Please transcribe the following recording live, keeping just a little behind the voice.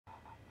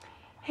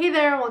Hey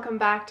there, welcome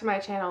back to my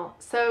channel.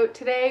 So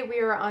today we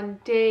are on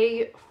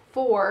day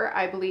 4,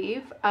 I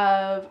believe,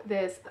 of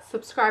this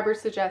subscriber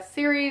suggest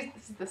series.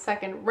 This is the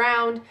second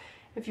round.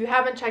 If you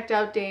haven't checked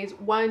out days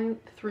 1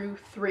 through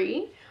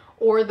 3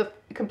 or the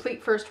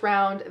complete first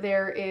round,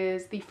 there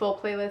is the full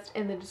playlist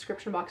in the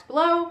description box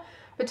below.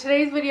 But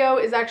today's video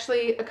is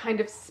actually a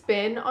kind of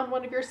spin on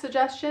one of your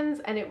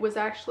suggestions, and it was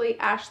actually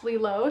Ashley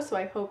Lowe, so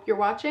I hope you're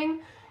watching.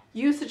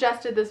 You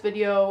suggested this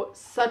video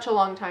such a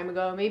long time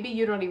ago, maybe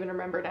you don't even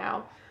remember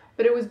now,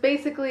 but it was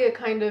basically a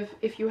kind of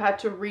if you had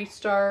to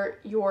restart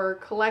your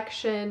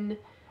collection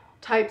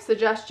type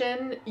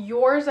suggestion.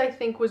 Yours, I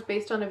think, was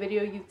based on a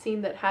video you'd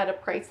seen that had a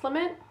price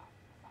limit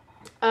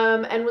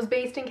and was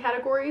based in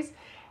categories,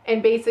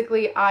 and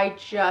basically I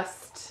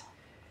just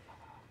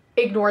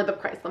ignored the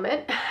price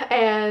limit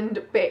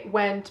and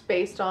went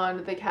based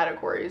on the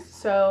categories.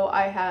 So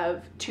I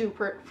have 2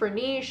 for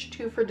niche,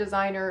 2 for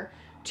designer,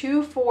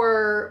 2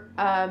 for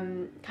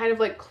kind of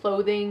like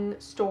clothing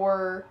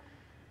store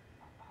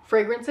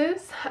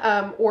fragrances,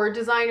 or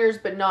designers,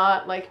 but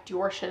not like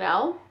Dior,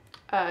 Chanel.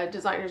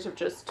 Designers of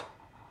just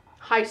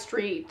high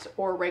street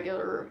or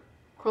regular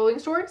clothing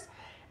stores.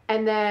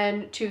 And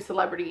then 2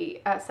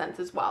 celebrity scents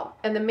as well.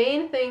 And the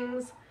main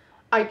things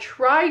I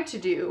tried to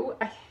do,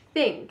 I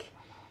think,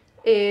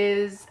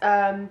 is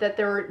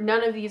that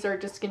none of these are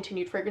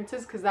discontinued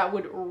fragrances, because that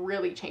would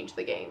really change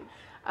the game.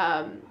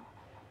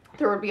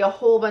 There would be a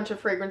whole bunch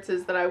of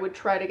fragrances that I would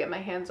try to get my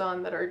hands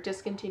on that are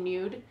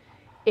discontinued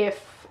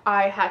if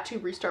I had to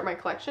restart my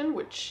collection,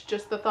 which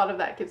just the thought of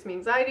that gives me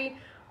anxiety.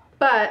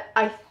 But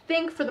I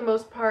think for the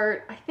most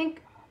part, I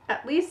think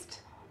at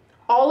least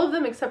all of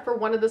them except for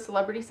one of the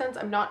celebrity scents,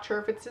 I'm not sure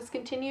if it's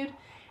discontinued.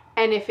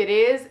 And if it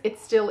is,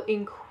 it's still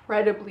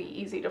incredibly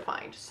easy to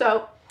find.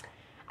 So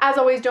as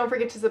always, don't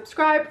forget to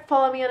subscribe,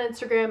 follow me on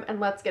Instagram, and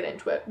let's get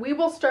into it. We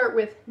will start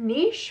with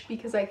niche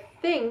because I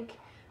think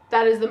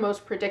that is the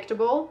most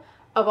predictable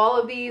of all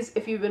of these.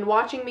 If you've been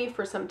watching me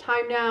for some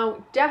time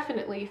now,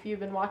 definitely if you've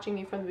been watching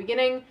me from the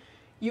beginning,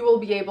 you will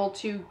be able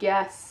to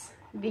guess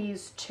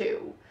these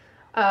 2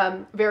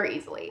 very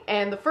easily.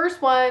 And the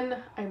first one,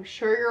 I'm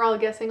sure you're all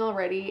guessing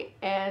already,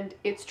 and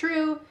it's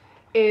true,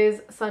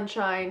 is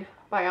Sunshine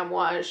by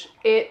Amouage.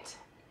 It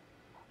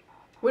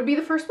would be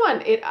the first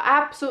one. It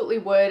absolutely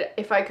would.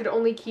 If I could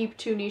only keep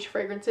 2 niche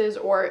fragrances,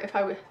 or if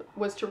I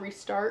was to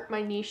restart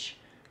my niche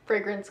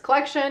fragrance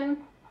collection,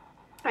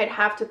 I'd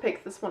have to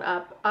pick this one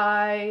up.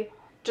 I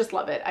just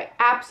love it. I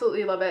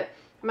absolutely love it.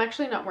 I'm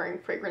actually not wearing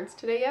fragrance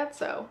today yet,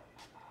 so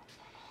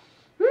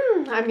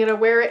I'm gonna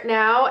wear it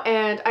now.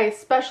 And I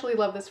especially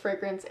love this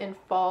fragrance in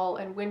fall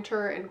and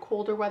winter and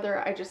colder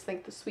weather. I just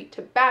think the sweet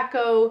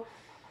tobacco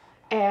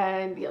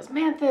and the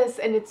osmanthus,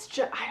 and it's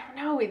just, I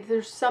don't know,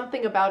 there's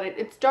something about it.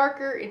 It's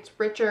darker, it's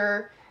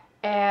richer,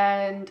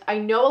 and I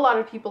know a lot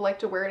of people like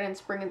to wear it in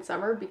spring and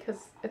summer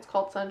because it's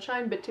called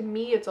Sunshine, but to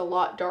me it's a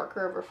lot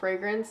darker of a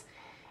fragrance,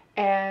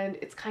 and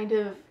it's kind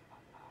of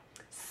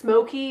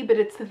smoky, but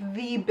it's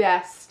the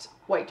best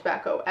white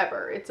tobacco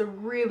ever. It's a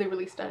really,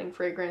 really stunning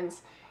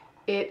fragrance.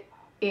 It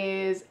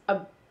is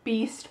a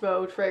beast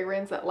mode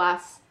fragrance that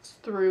lasts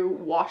through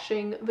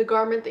washing the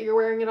garment that you're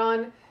wearing it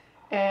on,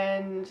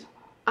 and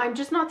I'm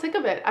just not sick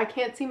of it. I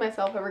can't see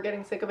myself ever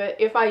getting sick of it.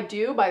 If I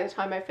do, by the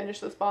time I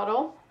finish this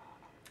bottle,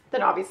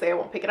 then obviously I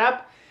won't pick it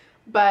up,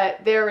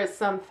 but there is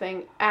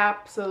something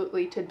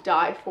absolutely to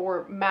die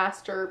for,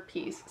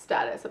 masterpiece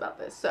status about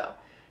this. So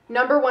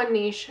number 1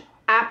 niche,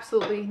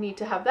 absolutely need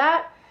to have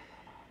that.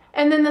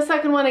 And then the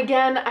second one,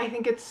 again, I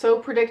think it's so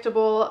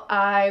predictable,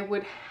 I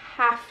would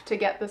have to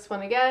get this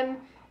one again,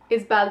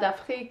 is Bal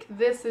d'Afrique.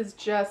 This is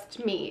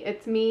just me.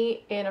 It's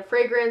me in a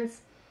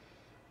fragrance.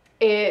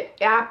 It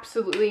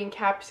absolutely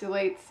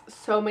encapsulates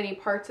so many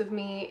parts of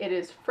me. It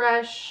is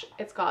fresh,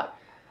 it's got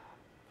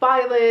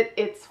violet,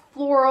 it's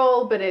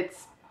floral, but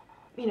it's,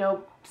 you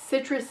know,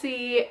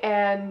 citrusy,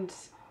 and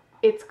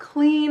it's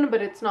clean,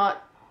 but it's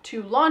not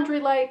too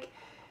laundry-like.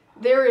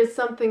 There is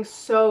something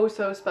so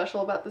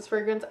special about this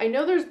fragrance. I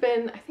know there's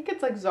been, I think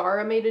it's like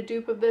Zara made a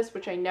dupe of this,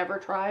 which I never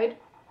tried,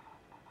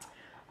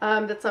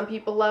 that some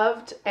people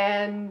loved,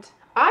 and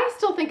I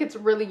still think it's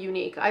really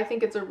unique. I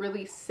think it's a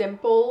really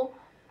simple,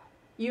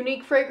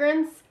 unique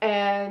fragrance,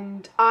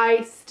 and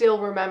I still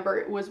remember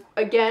it was,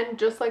 again,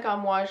 just like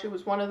Amouage, it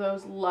was one of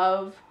those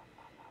love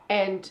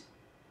and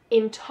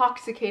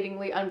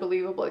intoxicatingly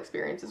unbelievable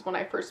experiences. When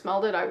I first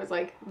smelled it, I was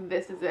like,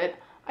 this is it.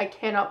 I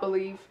cannot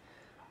believe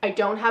I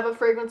don't have a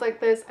fragrance like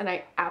this, and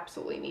I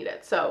absolutely need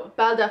it. So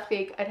Bal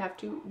d'Afrique, I'd have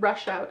to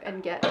rush out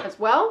and get as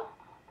well.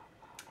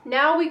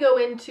 Now we go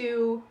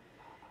into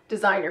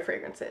designer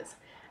fragrances.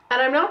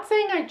 And I'm not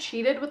saying I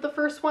cheated with the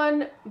first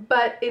one,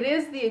 but it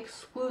is the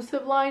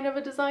exclusive line of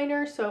a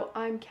designer, so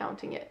I'm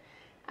counting it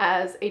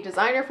as a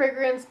designer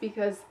fragrance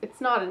because it's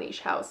not a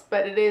niche house,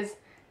 but it is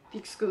the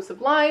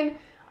exclusive line.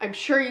 I'm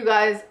sure you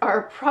guys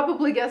are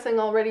probably guessing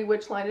already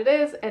which line it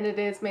is, and it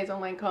is Maison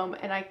Lancôme.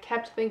 And I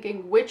kept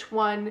thinking, which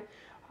one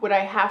would I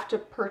have to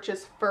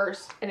purchase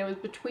first? And it was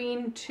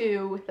between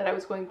 2 that I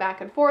was going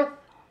back and forth.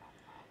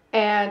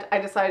 and I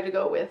decided to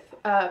go with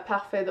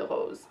Parfait de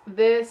Rose.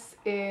 This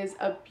is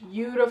a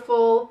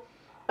beautiful,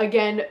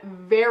 again,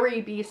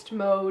 very beast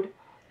mode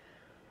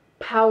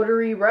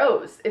powdery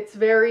rose. It's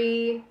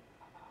very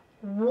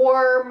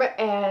warm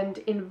and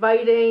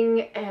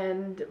inviting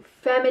and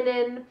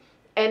feminine.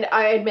 And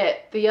I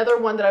admit, the other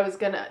one that I was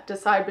gonna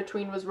decide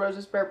between was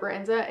Roses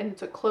Barbarenza, and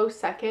it's a close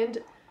second.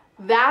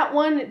 That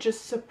one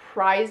just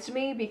surprised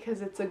me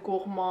because it's a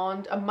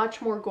gourmand, a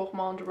much more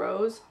gourmand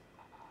rose,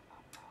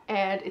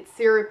 and it's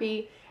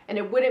syrupy, and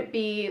it wouldn't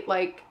be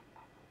like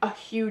a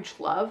huge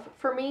love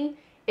for me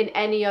in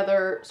any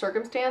other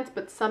circumstance,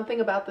 but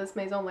something about this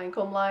Maison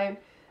Lancôme line,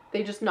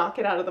 they just knock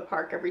it out of the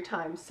park every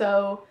time.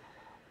 So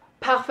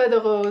Parfait de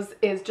Rose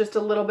is just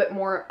a little bit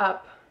more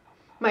up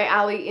my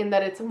alley in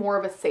that it's more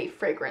of a safe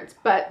fragrance,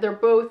 but they're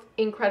both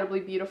incredibly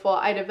beautiful.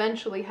 I'd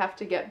eventually have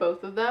to get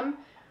both of them,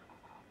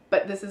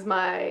 but this is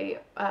my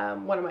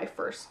one of my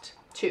first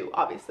two,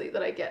 obviously,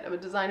 that I get of a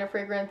designer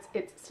fragrance.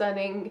 It's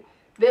stunning.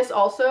 This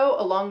also,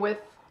 along with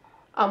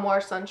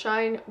Armoire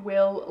Sunshine,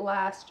 will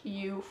last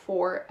you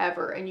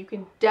forever, and you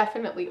can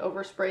definitely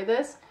overspray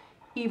this,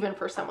 even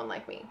for someone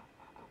like me.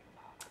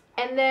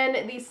 And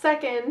then the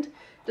second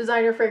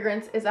designer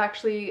fragrance is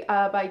actually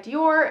by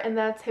Dior, and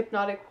that's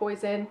Hypnotic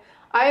Poison.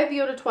 I have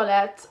the Eau de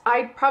Toilette.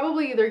 I'd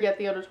probably either get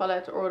the Eau de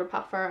Toilette or Eau de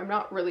Parfum. I'm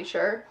not really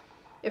sure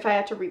if I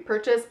had to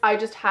repurchase. I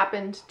just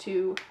happened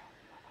to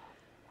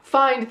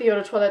find the Eau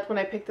de Toilette when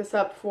I picked this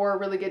up for a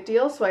really good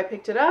deal, so I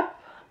picked it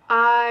up.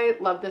 I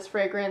love this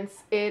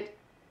fragrance. It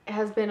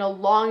has been a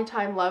long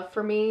time love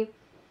for me.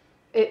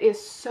 It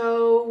is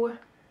so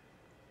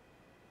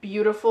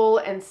beautiful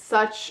and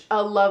such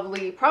a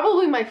lovely,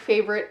 probably my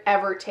favorite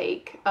ever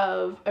take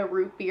of a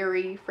root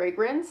beery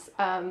fragrance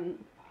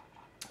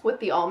with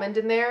the almond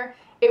in there.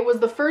 It was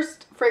the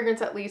first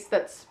fragrance, at least,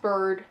 that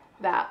spurred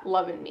that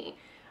love in me.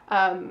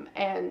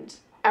 And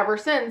ever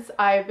since,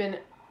 I've been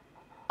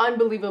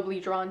unbelievably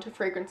drawn to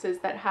fragrances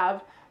that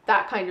have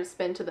that kind of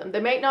spin to them.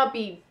 They might not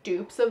be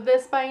dupes of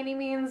this by any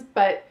means,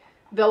 but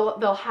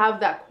they'll have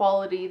that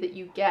quality that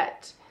you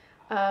get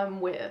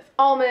with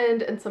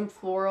almond and some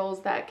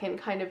florals that can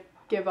kind of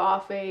give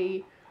off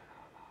a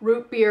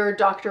root beer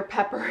Dr.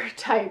 Pepper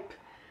type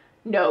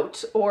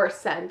note or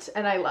scent,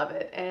 and I love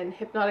it. And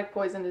Hypnotic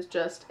Poison is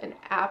just an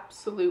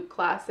absolute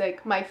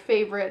classic, my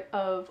favorite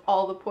of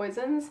all the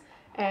poisons,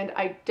 and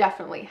I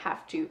definitely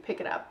have to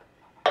pick it up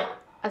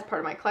as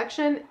part of my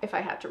collection if I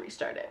had to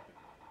restart it.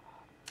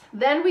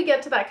 Then we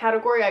get to that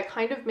category I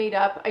kind of made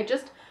up.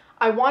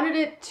 I wanted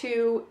it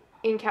to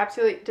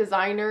encapsulate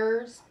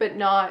designers, but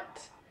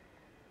not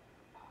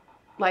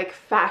like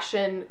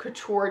fashion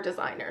couture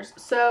designers.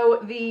 So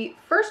the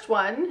first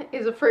one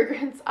is a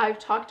fragrance I've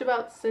talked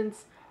about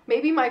since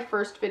maybe my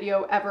first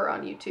video ever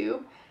on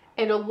YouTube,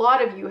 and a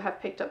lot of you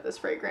have picked up this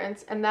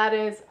fragrance, and that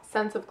is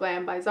Sense of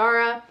Glam by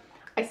Zara.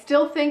 I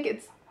still think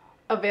it's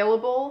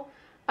available.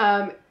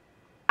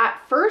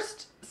 At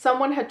first,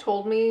 someone had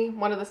told me,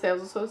 one of the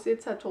sales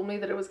associates had told me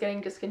that it was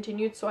getting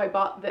discontinued, so I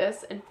bought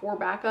this and 4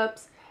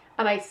 backups,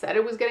 and I said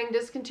it was getting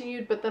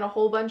discontinued, but then a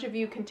whole bunch of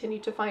you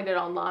continued to find it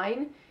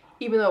online,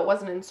 even though it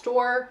wasn't in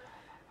store.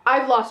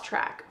 I've lost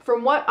track.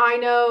 From what I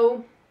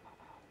know,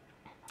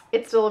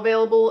 it's still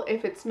available.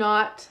 If it's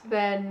not,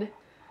 then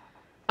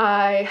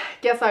I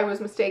guess I was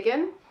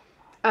mistaken.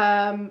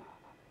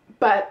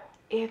 But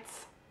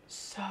it's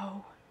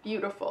so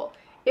beautiful.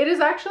 It is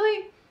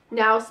actually,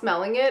 now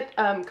smelling it,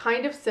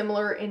 kind of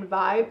similar in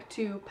vibe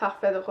to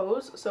Parfait de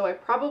Rose, so I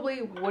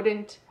probably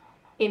wouldn't,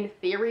 in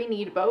theory,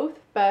 need both,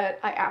 but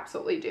I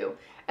absolutely do.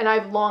 And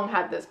I've long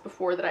had this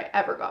before that I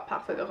ever got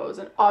Parfait de Rose,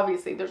 and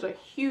obviously there's a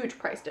huge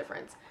price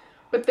difference.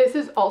 But this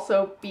is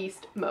also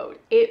beast mode.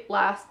 It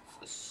lasts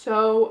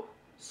so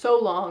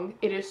long.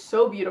 It is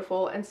so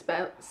beautiful and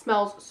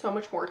smells so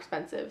much more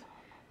expensive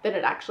than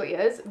it actually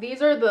is.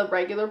 These are the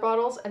regular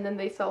bottles, and then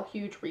they sell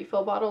huge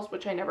refill bottles,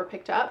 which I never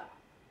picked up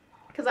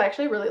because I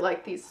actually really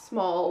like these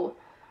small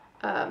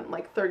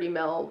like 30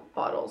 ml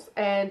bottles.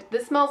 And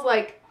this smells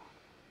like,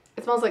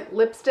 it smells like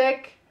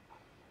lipstick,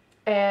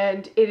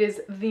 and it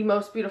is the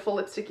most beautiful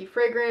lipsticky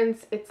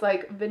fragrance. It's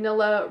like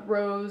vanilla,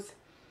 rose,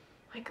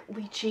 like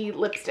lychee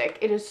lipstick.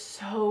 It is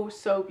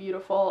so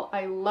beautiful.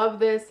 I love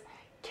this.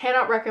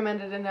 Cannot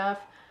recommend it enough.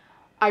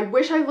 I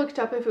wish I looked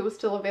up if it was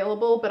still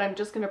available, but I'm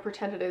just going to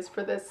pretend it is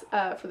for this,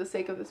 for the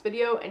sake of this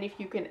video. And if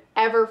you can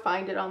ever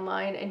find it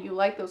online and you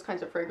like those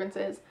kinds of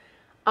fragrances,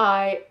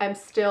 I am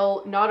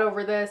still not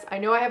over this. I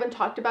know I haven't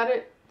talked about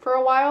it for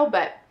a while,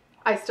 but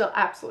I still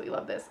absolutely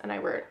love this and I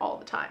wear it all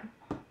the time.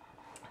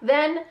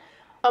 Then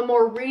a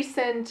more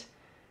recent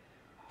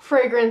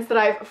fragrance that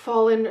I've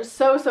fallen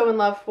so in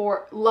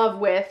love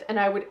with, and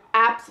I would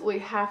absolutely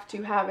have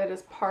to have it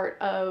as part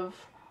of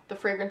the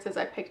fragrances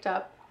I picked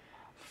up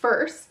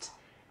first,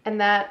 and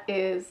that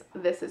is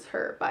This Is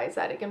Her by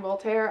Zadig &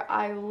 Voltaire.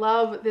 I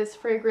love this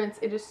fragrance.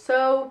 It is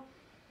so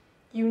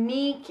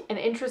unique and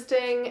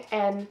interesting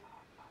and,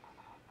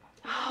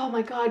 oh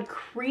my god,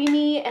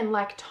 creamy and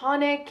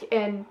lactonic,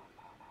 and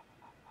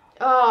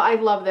Oh, I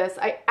love this.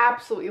 I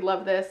absolutely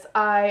love this.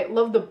 I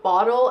love the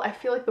bottle. I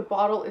feel like the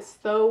bottle is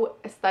so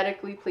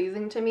aesthetically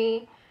pleasing to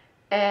me,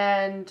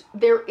 and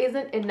there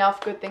isn't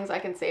enough good things I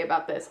can say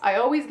about this. I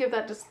always give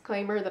that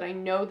disclaimer that I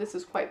know this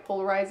is quite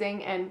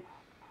polarizing, and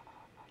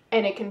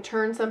it can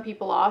turn some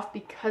people off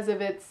because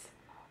of its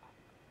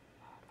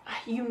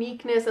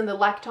uniqueness and the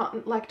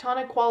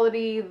lactonic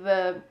quality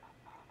that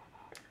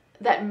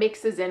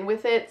mixes in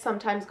with it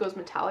sometimes goes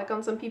metallic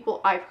on some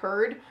people, I've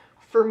heard.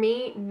 For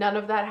me, none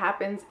of that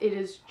happens. It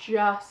is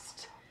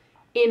just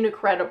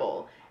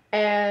incredible.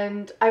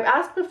 And I've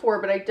asked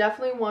before, but I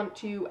definitely want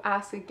to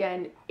ask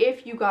again,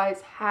 if you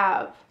guys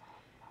have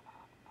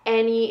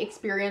any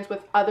experience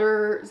with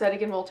other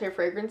Zedig and Voltaire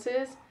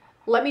fragrances,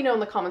 let me know in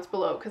the comments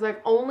below, because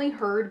I've only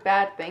heard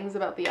bad things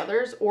about the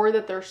others, or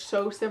that they're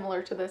so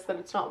similar to this that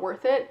it's not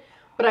worth it.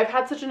 But I've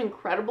had such an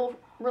incredible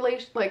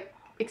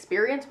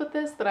experience with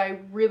this that I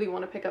really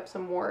want to pick up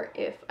some more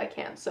if I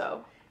can.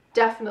 So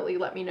definitely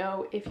let me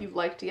know if you've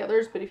liked the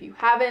others, but if you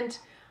haven't,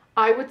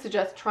 I would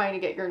suggest trying to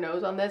get your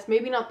nose on this.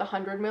 Maybe not the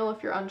 100 ml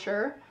if you're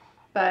unsure,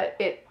 but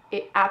it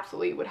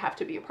absolutely would have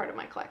to be a part of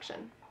my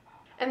collection.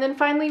 And then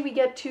finally we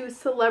get to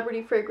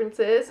celebrity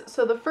fragrances.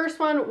 So the first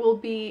one will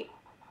be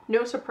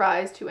no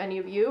surprise to any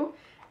of you,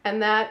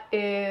 and that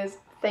is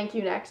Thank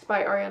You Next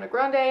by Ariana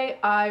Grande.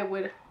 I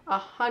would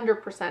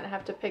 100%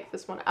 have to pick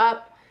this one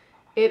up.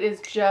 It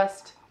is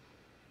just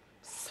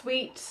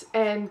sweet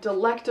and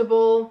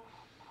delectable,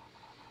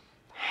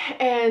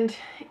 and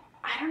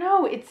I don't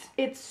know,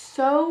 it's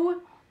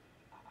so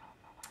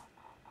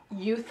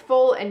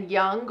youthful and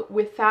young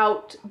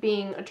without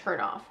being a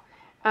turnoff.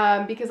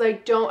 Because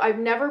I've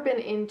never been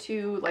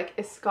into like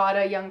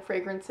Escada young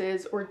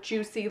fragrances or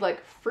juicy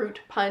like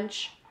fruit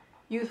punch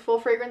youthful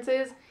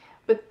fragrances,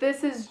 but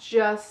this is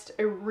just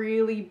a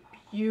really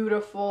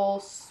beautiful,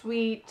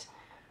 sweet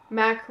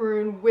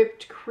macaroon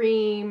whipped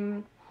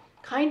cream,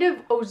 kind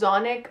of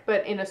ozonic,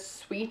 but in a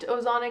sweet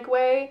ozonic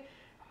way.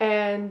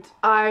 And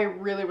I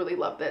really, really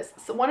love this.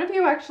 So one of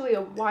you actually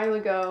a while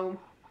ago,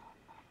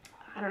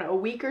 I don't know, a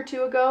week or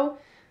two ago,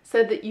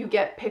 said that you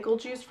get pickle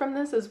juice from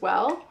this as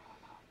well.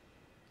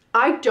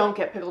 I don't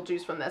get pickle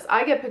juice from this.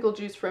 I get pickle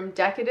juice from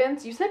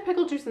Decadence. You said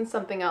pickle juice and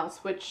something else,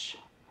 which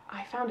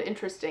I found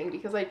interesting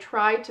because I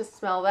tried to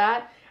smell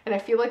that, and I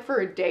feel like for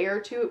a day or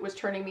two it was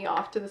turning me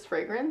off to this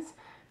fragrance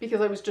because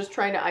I was just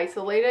trying to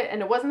isolate it, and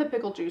it wasn't the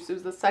pickle juice, it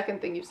was the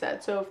second thing you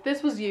said. So if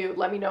this was you,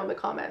 let me know in the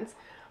comments.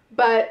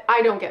 But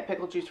I don't get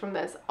pickle juice from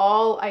this.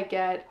 All I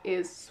get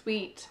is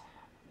sweet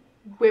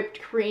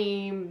whipped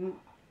cream,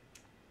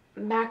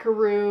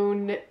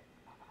 macaroon,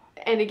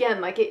 and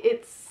again, like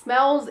it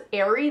smells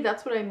airy.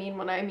 That's what I mean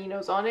when I mean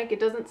ozonic.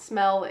 It doesn't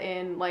smell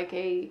in like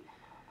a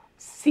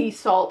sea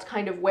salt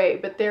kind of way,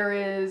 but there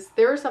is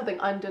something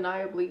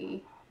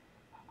undeniably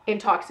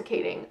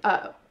intoxicating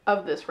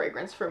of this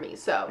fragrance for me.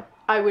 So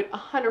I would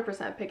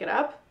 100% pick it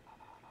up.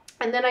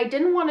 And then I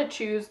didn't want to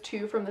choose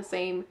two from the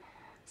same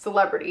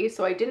celebrity,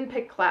 so I didn't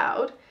pick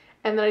Cloud.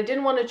 And then I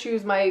didn't want to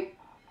choose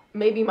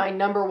maybe my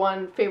number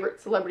one favorite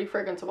celebrity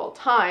fragrance of all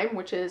time,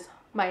 which is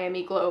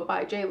Miami Glow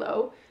by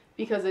JLo,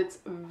 because it's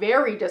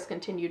very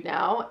discontinued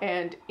now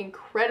and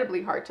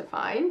incredibly hard to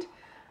find.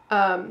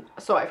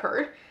 So I've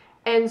heard.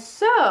 And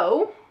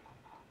so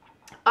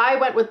I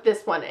went with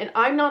this one, and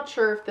I'm not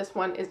sure if this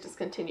one is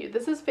discontinued.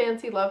 This is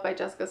Fancy Love by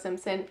Jessica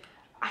Simpson.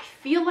 I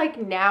feel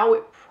like now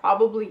it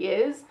probably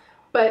is,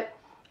 but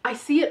I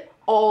see it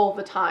all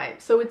the time.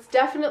 So it's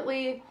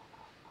definitely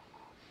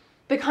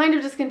the kind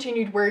of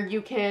discontinued where you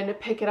can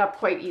pick it up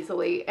quite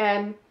easily.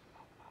 And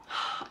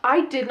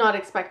I did not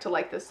expect to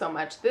like this so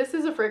much. This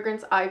is a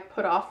fragrance I've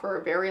put off for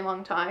a very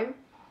long time,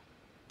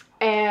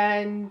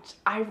 and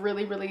I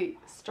really, really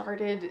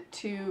started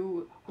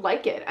to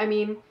like it. I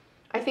mean,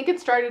 I think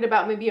it started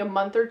about maybe a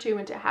month or two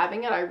into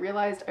having it. I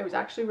realized I was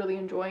actually really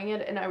enjoying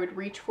it, and I would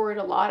reach for it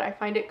a lot. I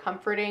find it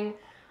comforting.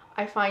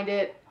 I find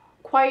it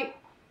quite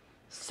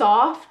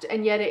soft,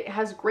 and yet it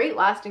has great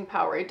lasting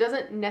power. It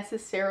doesn't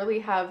necessarily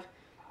have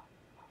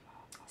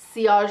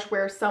sillage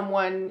where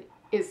someone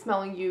is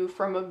smelling you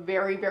from a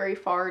very, very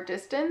far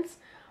distance,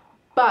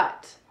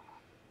 but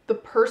the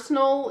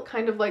personal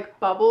kind of like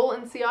bubble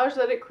and sillage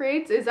that it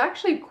creates is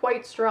actually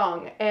quite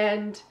strong.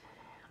 And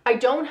I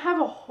don't have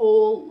a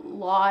whole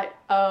lot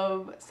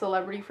of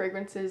celebrity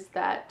fragrances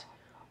that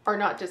are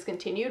not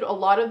discontinued. A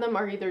lot of them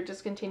are either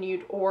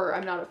discontinued or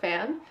I'm not a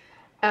fan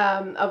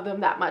of them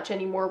that much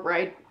anymore, where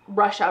I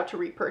rush out to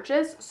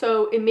repurchase.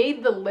 So it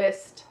made the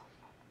list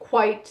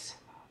quite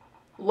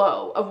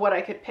low of what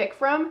I could pick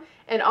from.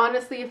 And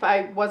honestly, if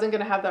I wasn't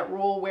going to have that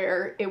rule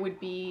where it would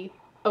be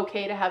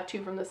okay to have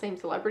two from the same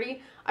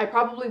celebrity, I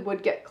probably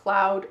would get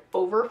Cloud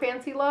over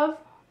Fancy Love,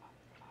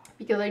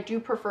 because I do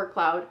prefer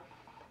Cloud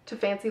to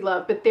Fancy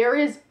Love. But there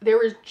is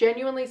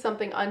genuinely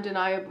something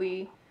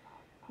undeniably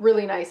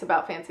really nice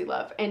about Fancy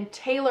Love. And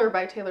Taylor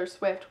by Taylor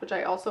Swift, which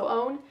I also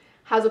own,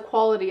 has a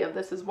quality of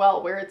this as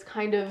well, where it's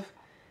kind of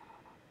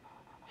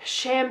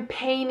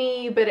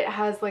champagne-y, but it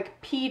has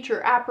like peach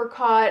or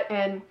apricot,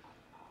 and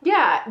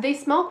Yeah, they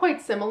smell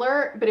quite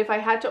similar, but if I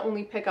had to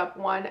only pick up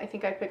one, I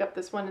think I'd pick up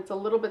this one. It's a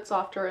little bit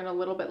softer and a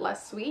little bit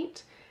less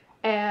sweet,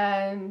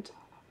 and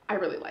I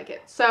really like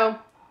it. So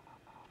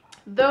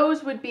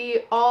those would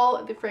be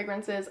all the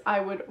fragrances I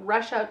would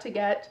rush out to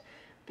get.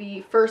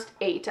 The first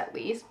 8 at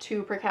least,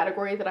 2 per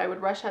category, that I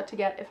would rush out to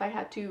get if I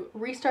had to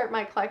restart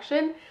my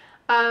collection.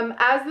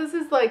 As this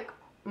is like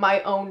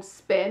my own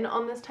spin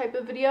on this type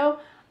of video,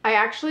 I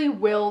actually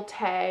will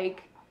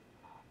tag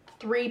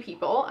 3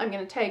 people. I'm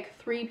going to tag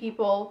 3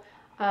 people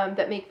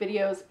that make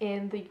videos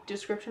in the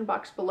description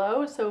box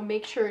below, so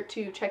make sure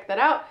to check that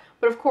out.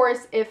 But of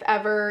course, if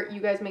ever you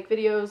guys make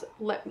videos,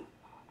 let me,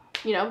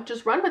 you know,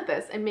 just run with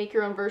this and make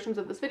your own versions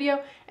of this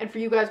video. And for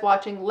you guys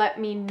watching, let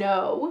me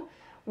know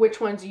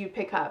which ones you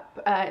pick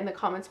up in the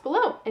comments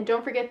below. And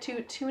don't forget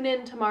to tune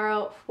in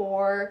tomorrow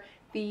for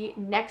the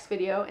next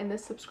video in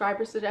this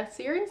subscriber suggest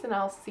series, and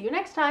I'll see you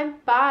next time.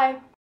 Bye.